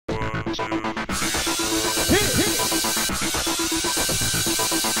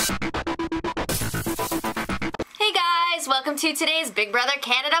welcome to today's Big Brother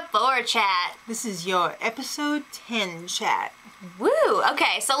Canada 4 chat. This is your episode 10 chat. Woo!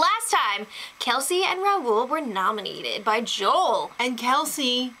 Okay, so last time, Kelsey and Raul were nominated by Joel. And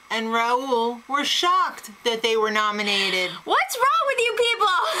Kelsey and Raul were shocked that they were nominated. What's wrong with you people?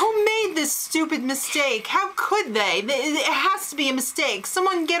 Who made this stupid mistake? How could they? It has to be a mistake.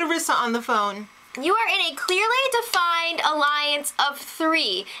 Someone get Arissa on the phone. You are in a clearly defined alliance of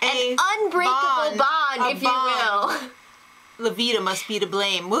three. An unbreakable bond, if you will. Levita must be to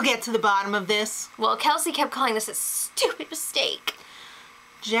blame. We'll get to the bottom of this. Well, Kelsey kept calling this a stupid mistake.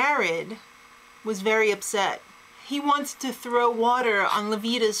 Jared was very upset. He wanted to throw water on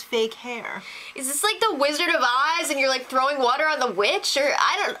Levita's fake hair. Is this like the Wizard of Oz and you're like throwing water on the witch? Or all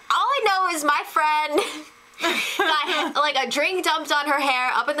I know is my friend got like a drink dumped on her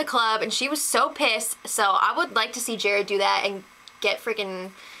hair up in the club and she was so pissed. So I would like to see Jared do that and get freaking...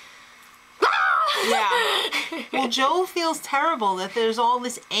 Yeah. Well, Joel feels terrible that there's all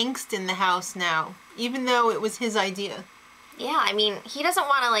this angst in the house now, even though it was his idea. Yeah, I mean, he doesn't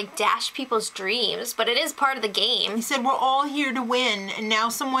want to like dash people's dreams, but it is part of the game. He said we're all here to win, and now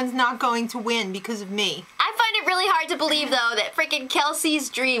someone's not going to win because of me. I find it really hard to believe, though, that freaking Kelsey's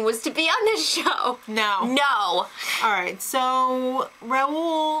dream was to be on this show. No. No. Alright, so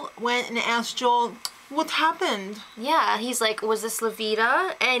Raul went and asked Joel, what happened? Yeah, he's like, was this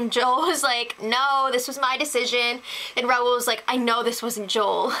Levita? And Joel was like, no, this was my decision. And Raul was like, I know this wasn't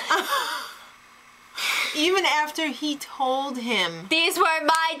Joel. Even after he told him. These were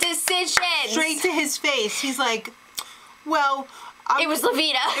my decisions. Straight to his face. He's like, well... it was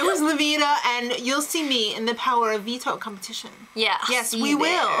Levita. It was Levita, and you'll see me in the power of veto competition. Yeah. Yes, we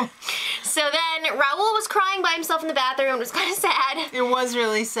will. So then Raul was crying by himself in the bathroom. It was kind of sad. It was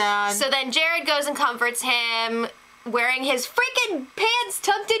really sad. So then Jared goes and comforts him, wearing his freaking pants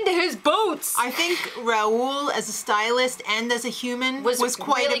tucked into his boots. I think Raul, as a stylist and as a human, was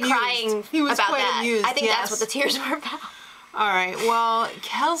quite really amused. Crying he was about quite that. amused. I think that's what the tears were about. All right. Well,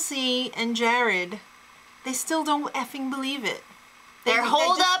 Kelsey and Jared, they still don't effing believe it. They're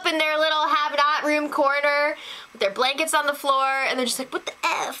holed up in their little have-not room corner with their blankets on the floor, and they're just like, what the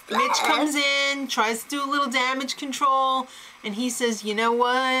F? Mitch comes in, tries to do a little damage control, and he says, you know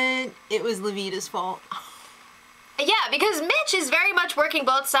what? It was Levita's fault. Yeah, because Mitch is very much working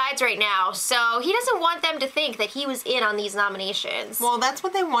both sides right now, so he doesn't want them to think that he was in on these nominations. Well, that's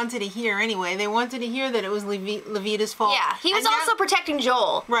what they wanted to hear anyway. They wanted to hear that it was Levita's fault. Yeah, he was also protecting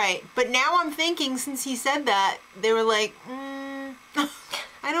Joel. Right, but now I'm thinking, since he said that, they were like,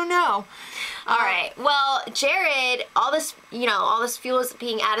 I don't know. All right. Well, Jared, all this fuel is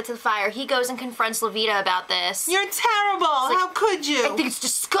being added to the fire. He goes and confronts Levita about this. You're terrible. Like, how could you? I think it's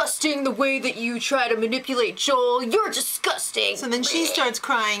disgusting the way that you try to manipulate Joel. You're disgusting. So then she starts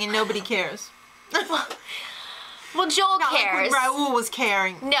crying and nobody cares. Well, Joel Not cares. Like when Raul was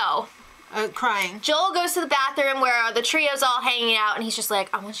caring. No. Crying. Joel goes to the bathroom where the trio's all hanging out, and he's just like,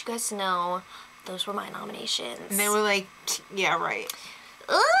 I want you guys to know those were my nominations. And they were like, yeah, right.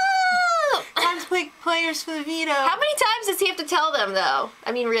 Ooh! Time to pick players for the veto. How many times does he have to tell them, though?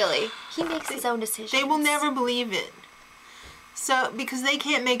 I mean, really. He makes his own decisions. They will never believe it. So, because they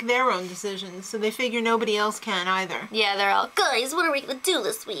can't make their own decisions, so they figure nobody else can either. Yeah, they're all, guys, what are we going to do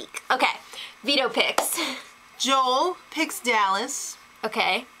this week? Okay, veto picks. Joel picks Dallas.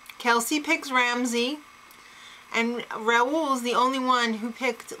 Okay. Kelsey picks Ramsey. And Raul's the only one who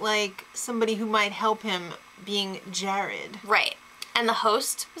picked, like, somebody who might help him, being Jared. Right. And the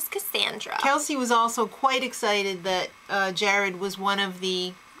host was Cassandra. Kelsey was also quite excited that Jared was one of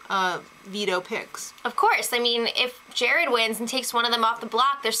the veto picks. Of course. I mean, if Jared wins and takes one of them off the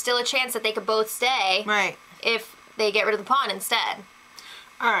block, there's still a chance that they could both stay. Right. If they get rid of the pawn instead.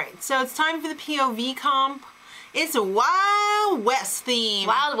 Alright, so it's time for the POV comp. It's a Wild West theme.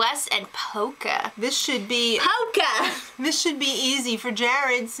 Wild West and polka. This should be... Polka! This should be easy for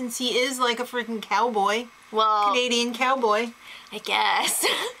Jared since he is like a freaking cowboy. Well... Canadian cowboy. I guess.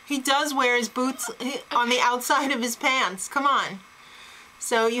 He does wear his boots on the outside of his pants. Come on.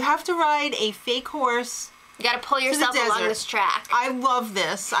 So you have to ride a fake horse. You gotta pull yourself along this track. I love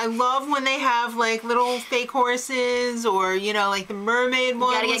this. I love when they have like little fake horses, or you know, like the mermaid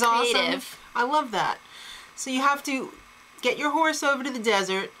one was awesome. Creative. I love that. So you have to get your horse over to the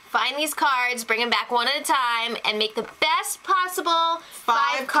desert. Find these cards, bring them back one at a time, and make the best possible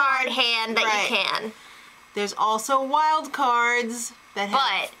five-card hand that you can. There's also wild cards that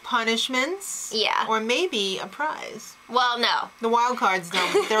have punishments. Yeah. Or maybe a prize. Well, no. The wild cards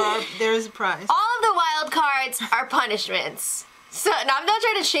don't. There is a prize. All of the wild cards are punishments. So, no, I'm not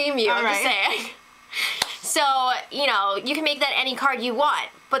trying to shame you. I'm just saying. So, you know, you can make that any card you want.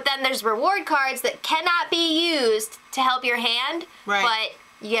 But then there's reward cards that cannot be used to help your hand, Right. but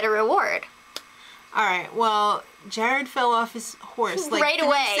you get a reward. All right, well, Jared fell off his horse like Right 3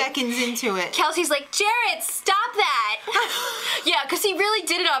 away. seconds into it. Kelsey's like, Jared, stop that! Yeah, because he really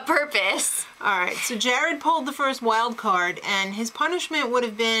did it on purpose. All right, so Jared pulled the first wild card, and his punishment would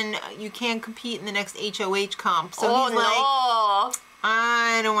have been you can't compete in the next HOH comp. So he's like,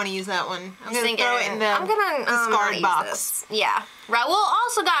 I don't want to use that one. I'm going to throw it in the discard box. Yeah. Raul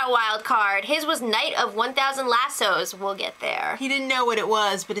also got a wild card. His was Knight of 1,000 Lassos. We'll get there. He didn't know what it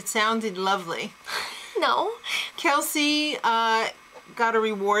was, but it sounded lovely. No. Kelsey got a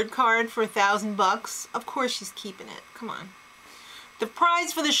reward card for $1,000. Of course she's keeping it. Come on. The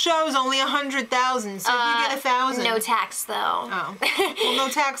prize for the show is only 100,000, so you get 1,000. No tax, though. Oh. Well, no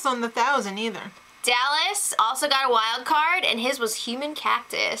tax on the 1,000 either. Dallas also got a wild card, and his was Human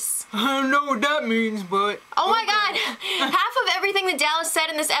Cactus. I don't know what that means, but... Oh my god! Half of everything that Dallas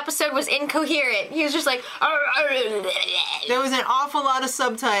said in this episode was incoherent. He was just like... There was an awful lot of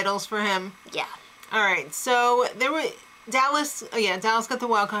subtitles for him. Yeah. Alright, so there were... Dallas got the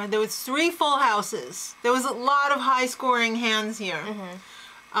wild card. There was 3 full houses. There was a lot of high-scoring hands here.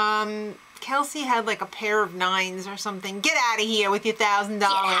 Mm-hmm. Kelsey had like a pair of 9s or something. Get out of here with your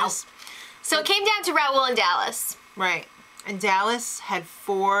 $1,000. So it came down to Raul and Dallas. Right. And Dallas had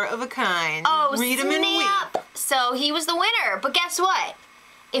 4 of a kind. Oh, Read 'em and snap! weep. So he was the winner. But guess what?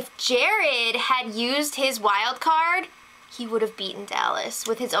 If Jared had used his wild card, he would have beaten Dallas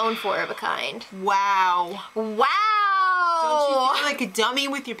with his own 4 of a kind. Wow. Wow! Don't you feel like a dummy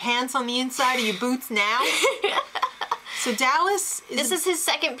with your pants on the inside of your boots now? So Dallas is... This is his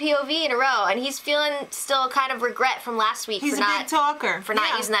second POV in a row, and he's feeling still kind of regret from last week He's for a not... big talker. For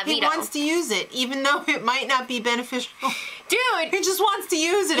not using that veto. He wants to use it, even though it might not be beneficial. Dude! He just wants to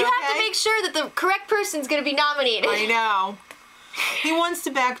use it, You have to make sure that the correct person's going to be nominated. I know. He wants to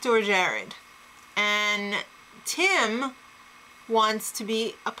backdoor Jared. And Tim wants to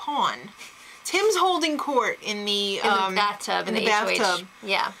be a pawn. Tim's holding court in the bathtub. In the bathtub.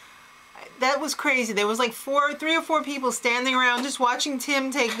 Yeah. That was crazy. There was like 3 or 4 people standing around just watching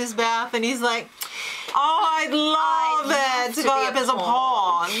Tim take this bath, and he's like, "Oh, I'd love to go up as a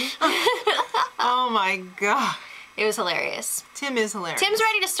pawn." Oh my god. It was hilarious. Tim is hilarious. Tim's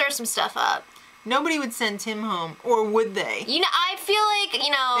ready to stir some stuff up. Nobody would send Tim home, or would they? You know, I feel like,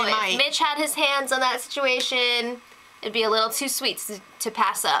 if Mitch had his hands on that situation, it'd be a little too sweet to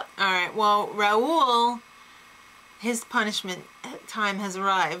pass up. All right. Well, Raul, his punishment time has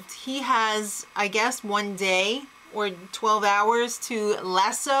arrived. He has, I guess, 1 day or 12 hours to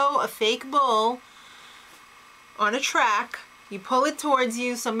lasso a fake bull on a track. You pull it towards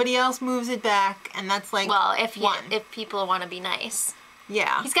you, somebody else moves it back, and that's like if people want to be nice.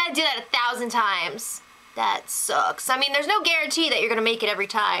 Yeah. He's got to do that 1,000 times. That sucks. I mean, there's no guarantee that you're going to make it every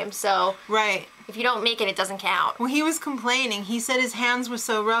time, so... Right. If you don't make it, it doesn't count. Well, he was complaining. He said his hands were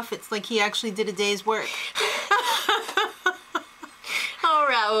so rough, it's like he actually did a day's work. Oh,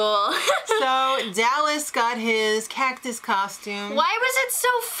 Raul. So, Dallas got his cactus costume. Why was it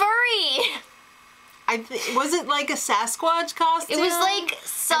so furry? Was it like a Sasquatch costume? It was like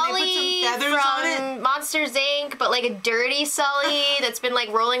Sully from Monsters, Inc., but like a dirty Sully that's been like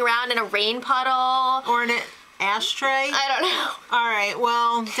rolling around in a rain puddle. Or an ashtray? I don't know. Alright,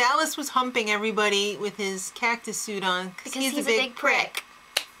 well, Dallas was humping everybody with his cactus suit on. Because he's a big prick.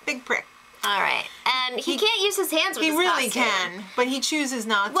 Big prick. Alright. And he can't use his hands with his costume. He really costume. can, but he chooses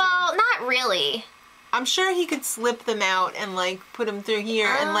not to. Well, not really. I'm sure he could slip them out and like put them through here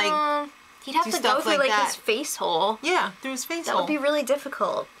and like... He'd have to go through like his face hole. Yeah, through his face hole. That would be really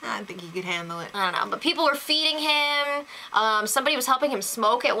difficult. I think he could handle it. I don't know, but people were feeding him. Somebody was helping him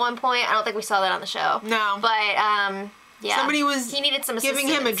smoke at one point. I don't think we saw that on the show. No. But yeah. Somebody was he needed some giving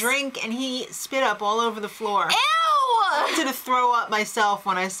him a drink, and he spit up all over the floor. Ew! I wanted to throw up myself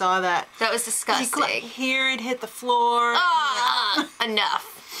when I saw that. That was disgusting. Here it hit the floor.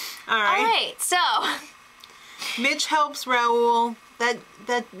 Enough. All right. All right, so Mitch helps Raul.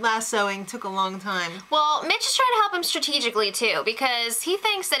 That lassoing took a long time. Well, Mitch is trying to help him strategically, too, because he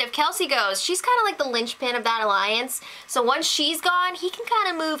thinks that if Kelsey goes, she's kind of like the linchpin of that alliance. So once she's gone, he can kind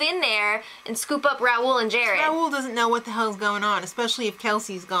of move in there and scoop up Raul and Jared. Raul doesn't know what the hell's going on, especially if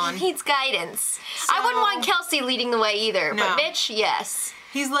Kelsey's gone. He needs guidance. So, I wouldn't want Kelsey leading the way either, no. but Mitch, yes.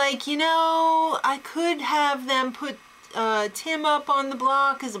 He's like, I could have them put Tim up on the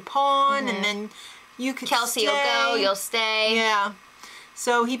block as a pawn, and then you could Kelsey will go, you'll stay. Yeah.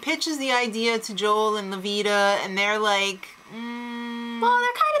 So he pitches the idea to Joel and Levita, and they're like, Well,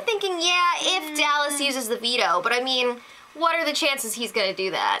 they're kind of thinking, if Dallas uses the veto, but I mean, what are the chances he's going to do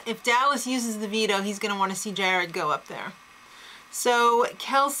that? If Dallas uses the veto, he's going to want to see Jared go up there. So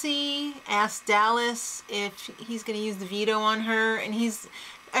Kelsey asked Dallas if he's going to use the veto on her. And he's,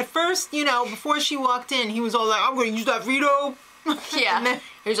 at first, you know, before she walked in, he was all like, I'm going to use that veto. Yeah. And then,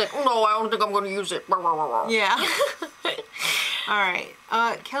 He's like, no, I don't think I'm going to use it. yeah. All right.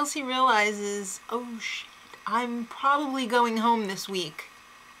 Kelsey realizes, oh shit, I'm probably going home this week.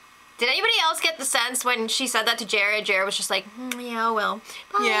 Did anybody else get the sense when she said that to Jared? Jared was just like, yeah, well,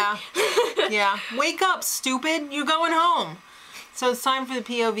 bye. Yeah. Yeah. Wake up, stupid. You're going home. So it's time for the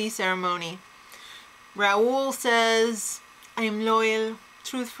POV ceremony. Raul says, I am loyal,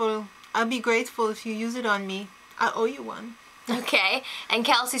 truthful. I'll be grateful if you use it on me. I owe you one. Okay. And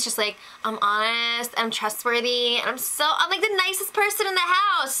Kelsey's just like, I'm honest, I'm trustworthy, and I'm like the nicest person in the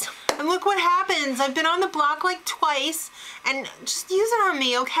house. And look what happens. I've been on the block like twice, and just use it on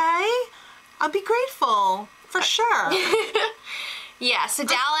me, okay? I'll be grateful. For sure. Yeah, so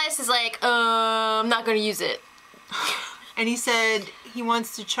Dallas is like, I'm not gonna use it. And he said he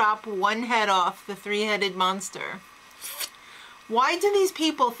wants to chop one head off the three-headed monster. Why do these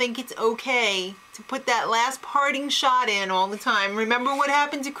people think it's okay to put that last parting shot in all the time? Remember what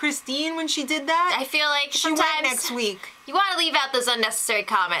happened to Christine when she did that? I feel like She went sometimes next week. you want to leave out those unnecessary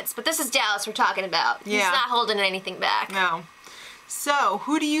comments, but this is Dallas we're talking about. He's Yeah. not holding anything back. No. So,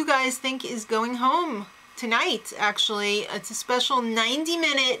 who do you guys think is going home tonight, actually? It's a special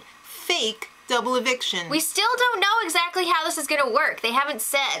 90-minute fake double eviction. We still don't know exactly how this is going to work. They haven't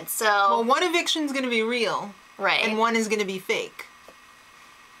said, so... Well, one eviction's going to be real. Right. And one is going to be fake.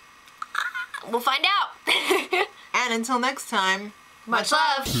 We'll find out. And until next time, Much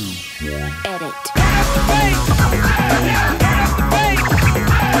love. Edit.